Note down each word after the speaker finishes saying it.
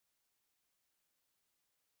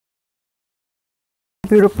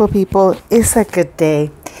beautiful people. It's a good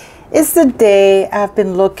day. It's the day I've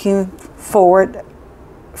been looking forward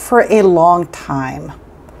for a long time.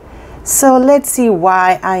 So let's see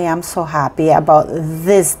why I am so happy about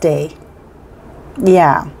this day.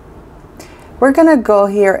 Yeah. We're going to go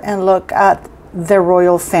here and look at the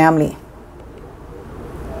royal family.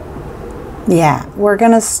 Yeah, we're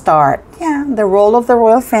going to start. Yeah, the role of the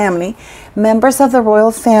royal family. Members of the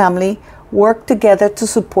royal family work together to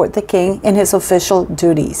support the king in his official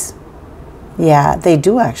duties. Yeah, they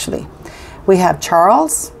do actually. We have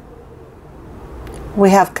Charles.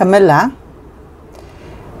 We have Camilla.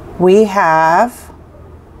 We have,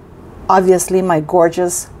 obviously, my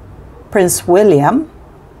gorgeous Prince William.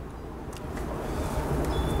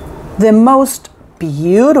 The most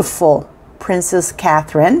beautiful Princess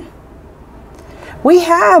Catherine. We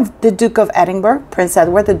have the Duke of Edinburgh, Prince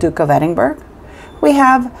Edward, the Duke of Edinburgh. We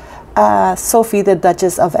have Sophie, the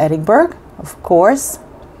Duchess of Edinburgh, of course.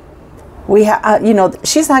 We have, you know,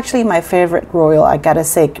 she's actually my favorite royal, I gotta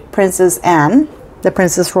say, Princess Anne, the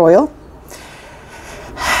Princess Royal.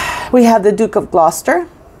 We have the Duke of Gloucester.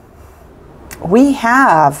 We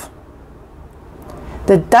have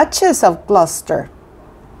the Duchess of Gloucester.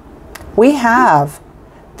 We have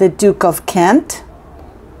the Duke of Kent.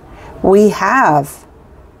 We have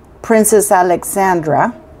Princess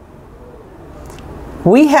Alexandra.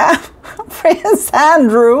 We have Prince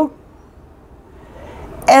Andrew.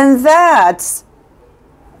 And that's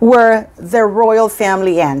where the royal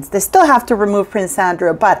family ends. They still have to remove Prince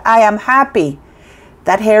Andrew, but I am happy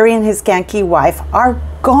that Harry and his skanky wife are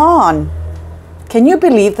gone. Can you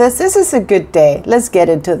believe this? This is a good day. Let's get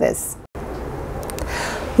into this.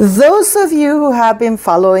 Those of you who have been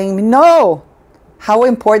following me know how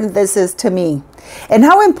important this is to me and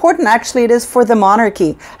how important actually it is for the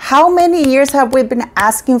monarchy. How many years have we been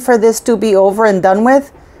asking for this to be over and done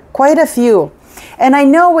with? Quite a few. And I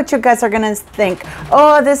know what you guys are going to think.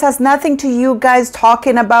 Oh, this has nothing to you guys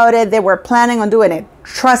talking about it. They were planning on doing it.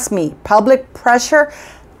 Trust me, public pressure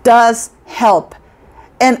does help.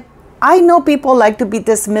 And I know people like to be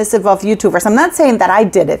dismissive of YouTubers. I'm not saying that I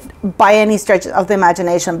did it by any stretch of the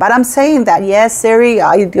imagination, but I'm saying that, yes, Siri,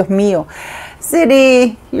 ay Dios mío.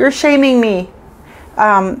 Siri, you're shaming me.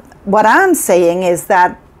 What I'm saying is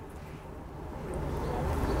that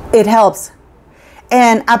it helps.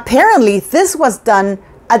 And apparently this was done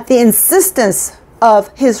at the insistence of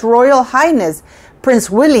His Royal Highness, Prince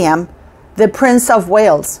William, the Prince of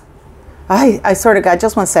Wales. I swear to God,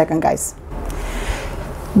 just one second, guys.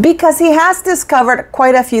 Because he has discovered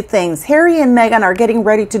quite a few things. Harry and Meghan are getting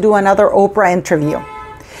ready to do another Oprah interview.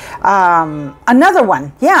 Another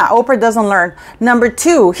one. Yeah, Oprah doesn't learn. Number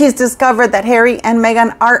 2, he's discovered that Harry and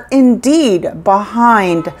Meghan are indeed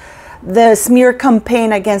behind the smear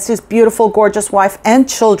campaign against his beautiful, gorgeous wife and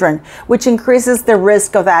children, which increases the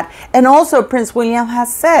risk of that. And also, Prince William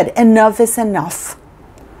has said, enough is enough.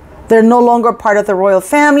 They're no longer part of the royal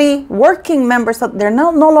family, they're no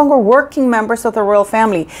longer working members of the royal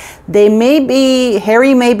family. They may be,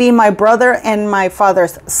 Harry may be my brother and my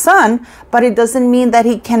father's son, but it doesn't mean that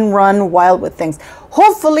he can run wild with things.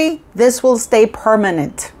 Hopefully, this will stay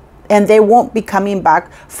permanent and they won't be coming back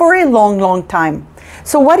for a long, long time.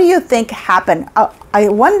 So what do you think happened? I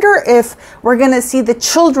wonder if we're going to see the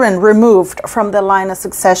children removed from the line of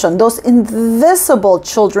succession, those invisible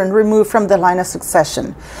children removed from the line of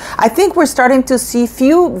succession. I think we're starting to see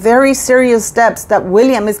few very serious steps that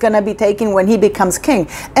William is going to be taking when he becomes king.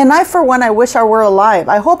 And I, for one, I wish I were alive.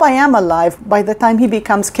 I hope I am alive by the time he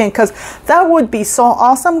becomes king, because that would be so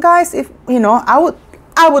awesome, guys. If, you know,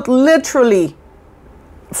 I would literally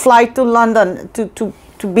fly to London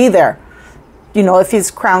to be there. You know, if he's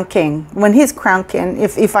crowned king, when he's crowned king,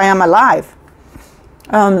 if I am alive.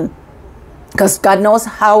 Because God knows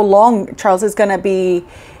how long Charles is going to be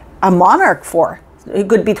a monarch for. It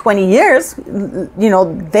could be 20 years. You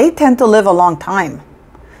know, they tend to live a long time.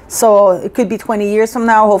 So it could be 20 years from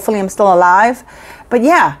now. Hopefully I'm still alive. But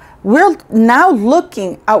yeah, we're now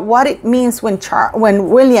looking at what it means when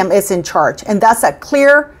William is in charge. And that's a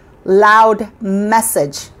clear, loud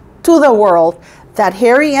message to the world that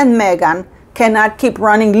Harry and Meghan cannot keep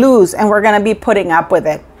running loose, and we're going to be putting up with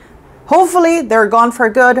it. Hopefully they're gone for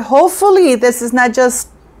good. Hopefully this is not just,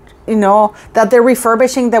 you know, that they're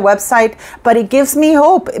refurbishing the website, but it gives me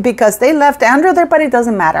hope because they left Andrew there, but it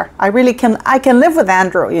doesn't matter. I can live with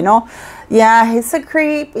Andrew, you know. Yeah, he's a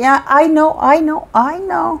creep. Yeah, I know,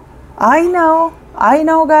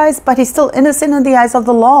 guys, but he's still innocent in the eyes of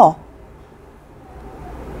the law.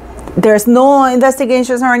 There's no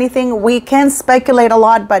investigations or anything. We can speculate a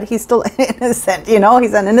lot, but he's still innocent, you know.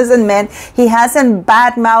 He's an innocent man. He hasn't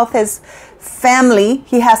badmouthed his family.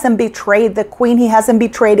 He hasn't betrayed the queen. He hasn't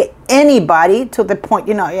betrayed anybody to the point,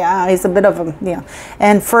 you know, yeah, he's a bit of a, you know.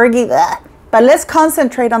 And Fergie, but let's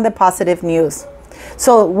concentrate on the positive news.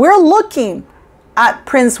 So we're looking at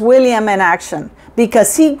Prince William in action,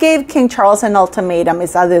 because he gave King Charles an ultimatum.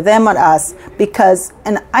 It's either them or us. Because,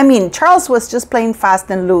 and I mean, Charles was just playing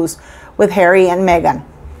fast and loose with Harry and Meghan.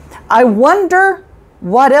 I wonder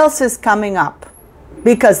what else is coming up.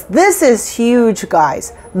 Because this is huge,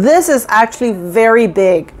 guys. This is actually very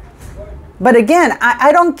big. But again,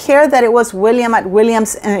 I don't care that it was William at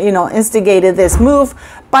Williams, you know, instigated this move.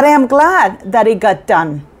 But I am glad that it got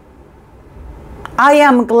done. I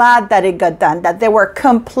am glad that it got done, that they were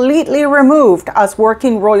completely removed as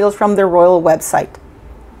working royals from the royal website.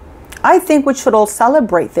 I think we should all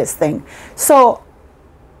celebrate this thing. So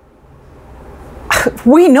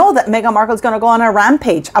we know that Meghan Markle is going to go on a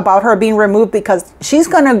rampage about her being removed, because she's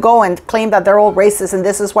going to go and claim that they're all racist and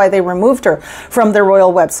this is why they removed her from the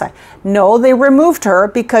royal website. No, they removed her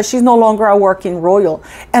because she's no longer a working royal.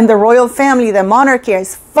 And the royal family, the monarchy,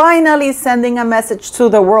 is finally sending a message to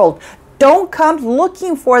the world. Don't come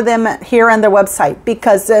looking for them here on the website,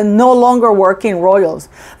 because they're no longer working royals.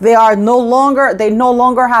 They no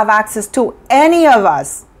longer have access to any of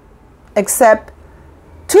us except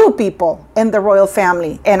 2 people in the royal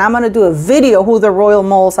family. And I'm going to do a video who the royal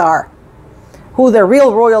moles are, who the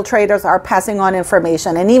real royal traders are passing on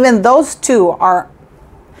information. And even those 2 are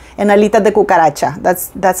en alitas de cucaracha.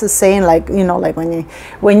 That's a saying, like, you know, like when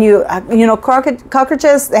you know,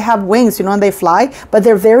 cockroaches, they have wings, you know, and they fly, but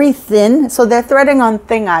they're very thin, so they're threading on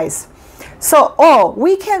thin ice. So,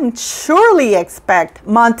 we can surely expect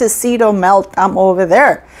Montecito meltdown over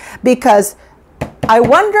there, because I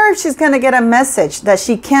wonder if she's going to get a message that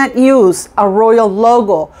she can't use a royal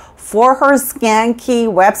logo for her skanky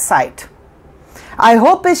website. I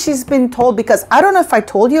hope that she's been told, because I don't know if I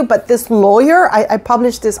told you, but this lawyer, I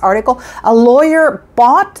published this article, a lawyer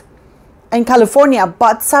in California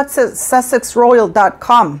bought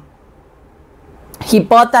SussexRoyal.com. He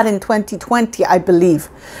bought that in 2020, I believe.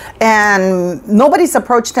 And nobody's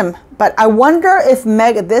approached him. But I wonder if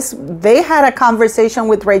they had a conversation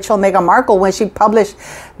with Meghan Markle when she published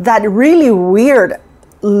that really weird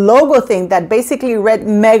logo thing that basically read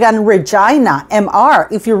Meghan Regina, MR.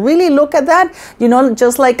 If you really look at that, you know,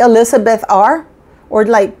 just like Elizabeth R, or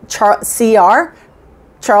like CR,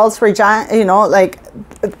 Charles Regina, you know, like,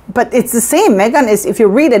 but it's the same. Meghan is, if you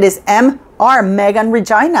read it, is MR, Meghan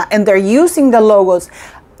Regina, and they're using the logos.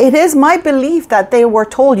 It is my belief that they were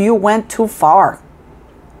told, you went too far.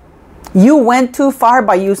 You went too far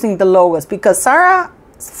by using the logos, because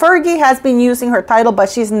Fergie has been using her title, but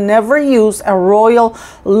she's never used a royal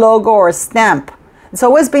logo or stamp. It's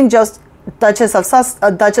always been just Duchess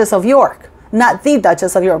of York. Not the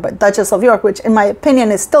Duchess of York, but Duchess of York, which in my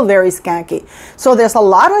opinion is still very skanky. So there's a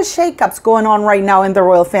lot of shakeups going on right now in the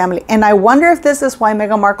royal family. And I wonder if this is why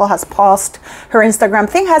Meghan Markle has paused her Instagram.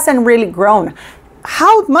 Thing hasn't really grown.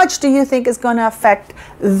 How much do you think is going to affect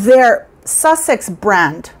their Sussex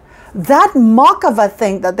brand? That mock of a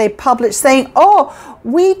thing that they published saying,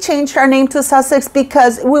 we changed our name to Sussex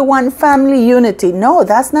because we want family unity. No,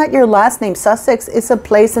 that's not your last name. Sussex is a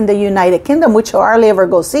place in the United Kingdom which you hardly ever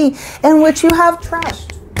go see, and which you have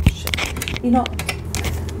trashed. You know,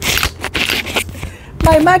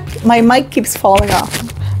 my mic keeps falling off.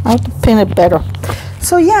 I have to pin it better.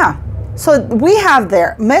 So yeah, so we have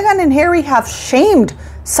there, Meghan and Harry have shamed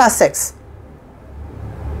Sussex.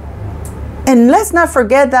 And let's not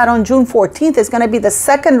forget that on June 14th is going to be the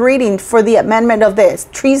second reading for the amendment of the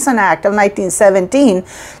Treason Act of 1917.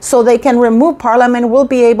 So they can remove, Parliament will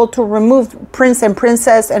be able to remove Prince and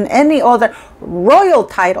Princess and any other royal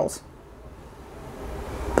titles.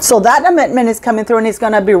 So that amendment is coming through and it's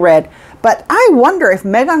going to be read. But I wonder if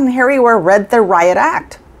Meghan and Harry were read the Riot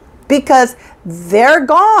Act, because they're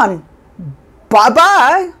gone.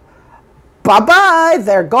 Bye-bye. Bye-bye.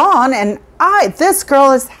 They're gone. And this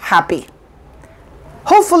girl is happy.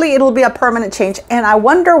 Hopefully it'll be a permanent change. And I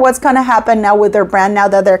wonder what's going to happen now with their brand, now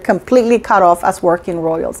that they're completely cut off as working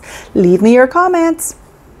royals. Leave me your comments.